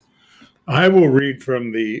I will read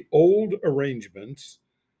from the old arrangements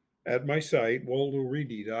at my site,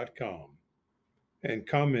 waldoreedy.com, and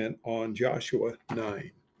comment on Joshua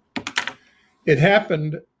 9. It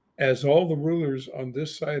happened as all the rulers on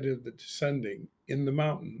this side of the descending, in the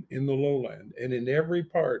mountain, in the lowland, and in every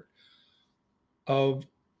part of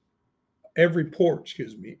every port,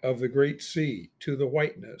 of the great sea to the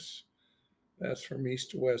whiteness. That's from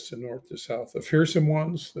east to west and north to south. The fearsome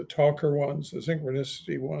ones, the talker ones, the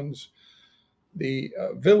synchronicity ones, the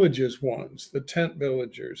villages ones, the tent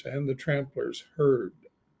villagers, and the tramplers heard.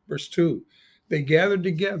 Verse 2, they gathered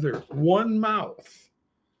together one mouth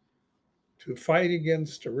to fight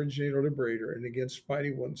against originator liberator and against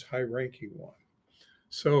mighty one's high ranking one.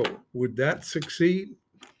 So, would that succeed?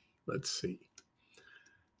 Let's see.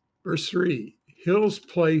 Verse 3, Hill's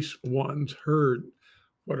Place ones heard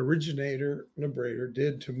what originator liberator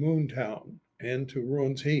did to Moontown and to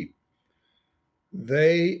Ruin's Heap.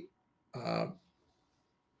 They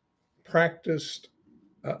practiced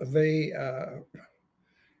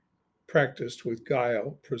with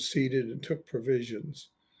guile, proceeded and took provisions,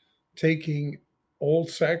 taking old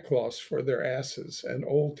sackcloths for their asses and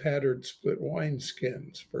old tattered split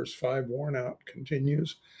wineskins. Verse 5, worn out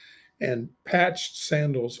continues, and patched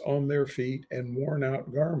sandals on their feet and worn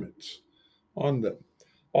out garments on them.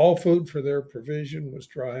 All food for their provision was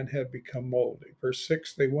dry and had become moldy. Verse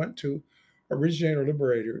 6, they went to originator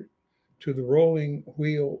liberator, to the rolling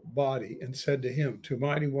wheel body, and said to him, to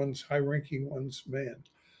mighty ones, high ranking ones, man,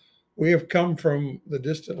 we have come from the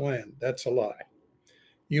distant land. That's a lie.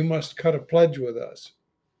 You must cut a pledge with us.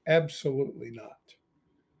 Absolutely not.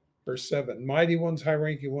 Verse 7, mighty ones, high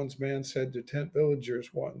ranking ones, man said to tent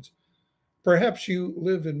villagers ones, perhaps you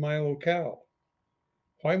live in my locale.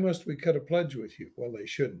 Why must we cut a pledge with you? Well, they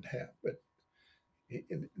shouldn't have, but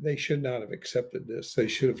they should not have accepted this. They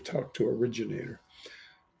should have talked to originator.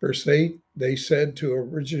 Verse 8, they said to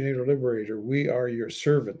originator liberator, we are your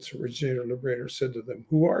servants. Originator liberator said to them,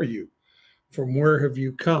 who are you? From where have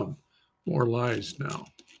you come? More lies now.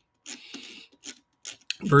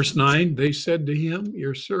 Verse 9, they said to him,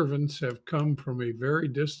 your servants have come from a very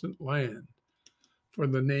distant land. For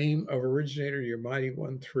the name of originator, your mighty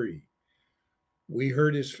one, 3. We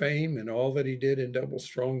heard his fame and all that he did in Double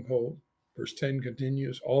Stronghold. Verse 10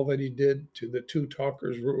 continues, all that he did to the two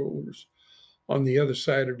talkers rulers on the other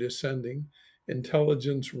side of descending,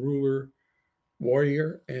 intelligence ruler,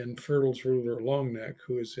 warrior, and fertile's ruler, Longneck,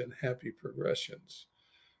 who is in happy progressions.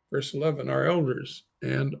 Verse 11, our elders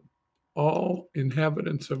and all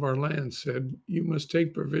inhabitants of our land said, you must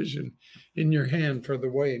take provision in your hand for the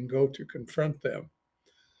way and go to confront them.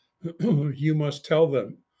 You must tell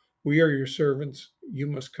them, we are your servants. You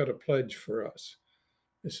must cut a pledge for us.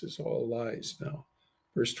 This is all lies now.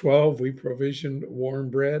 Verse 12, we provisioned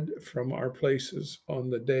warm bread from our places on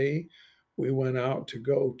the day we went out to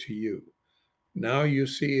go to you. Now you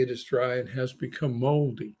see it is dry and has become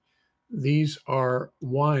moldy. These are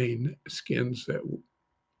wine skins that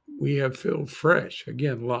we have filled fresh.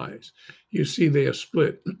 Again, lies. You see they have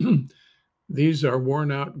split. These are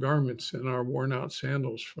worn out garments and are worn out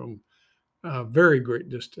sandals from very great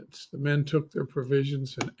distance. The men took their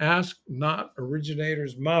provisions and asked not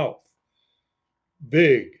originator's mouth.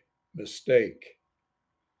 Big mistake.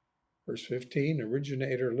 Verse 15,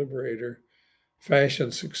 originator, liberator,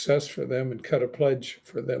 fashioned success for them and cut a pledge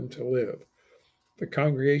for them to live. The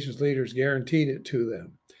congregation's leaders guaranteed it to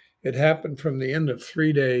them. It happened from the end of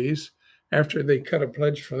 3 days. After they cut a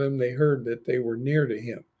pledge for them, they heard that they were near to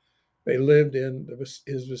him. They lived in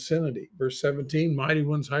his vicinity. Verse 17, mighty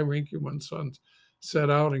ones, high ranking ones' sons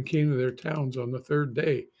set out and came to their towns on the 3rd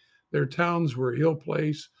day. Their towns were Hill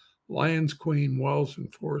Place, Lion's Queen, Wells,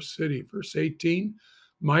 and Forest City. Verse 18,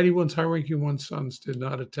 mighty ones, high ranking ones' sons did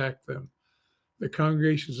not attack them. The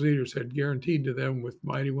congregation's leaders had guaranteed to them with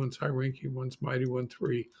mighty ones, high ranking ones, mighty one,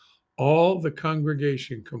 3. All the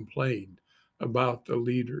congregation complained about the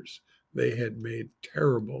leaders. They had made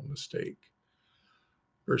terrible mistake.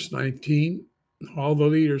 Verse 19, all the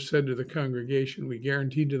leaders said to the congregation, we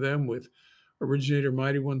guaranteed to them with originator,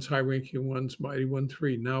 mighty ones, high ranking ones, mighty one,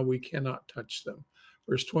 3. Now we cannot touch them.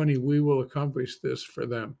 Verse 20, we will accomplish this for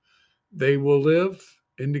them. They will live.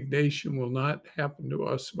 Indignation will not happen to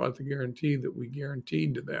us about the guarantee that we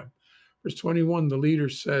guaranteed to them. Verse 21, the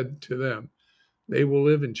leaders said to them, they will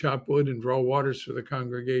live and chop wood and draw waters for the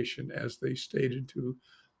congregation, as they stated to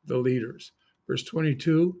the leaders. Verse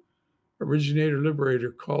 22, originator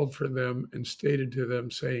liberator called for them and stated to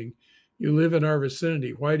them, saying, you live in our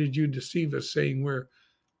vicinity. Why did you deceive us, saying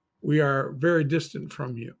we are very distant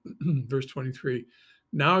from you? Verse 23,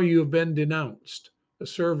 now you have been denounced. A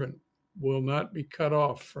servant will not be cut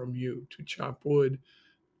off from you to chop wood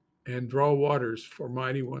and draw waters for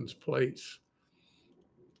Mighty One's place.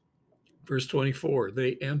 Verse 24,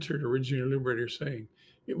 they answered Originator Liberator, saying,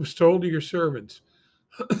 it was told to your servants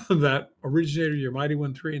that Originator, your Mighty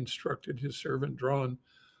One 3, instructed his servant Drawn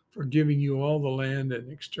for giving you all the land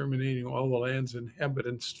and exterminating all the land's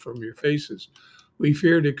inhabitants from your faces. We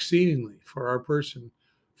feared exceedingly for our person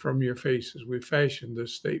from your faces. We fashioned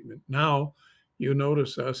this statement. Now you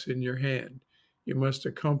notice us in your hand. You must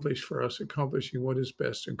accomplish for us, accomplishing what is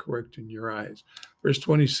best and correct in your eyes. Verse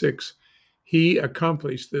 26, he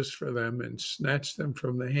accomplished this for them and snatched them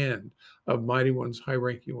from the hand of Mighty One's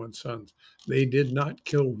high-ranking one's sons. They did not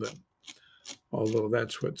kill them, although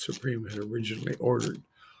that's what Supreme had originally ordered.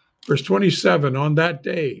 Verse 27, on that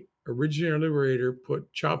day, Originator Liberator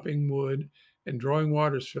put chopping wood and drawing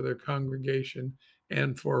waters for their congregation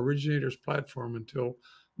and for Originator's platform until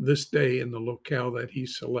this day in the locale that he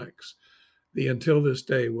selects. The until this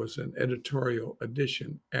day was an editorial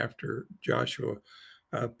addition after Joshua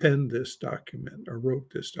penned this document, or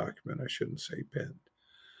wrote this document. I shouldn't say penned.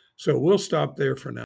 So we'll stop there for now.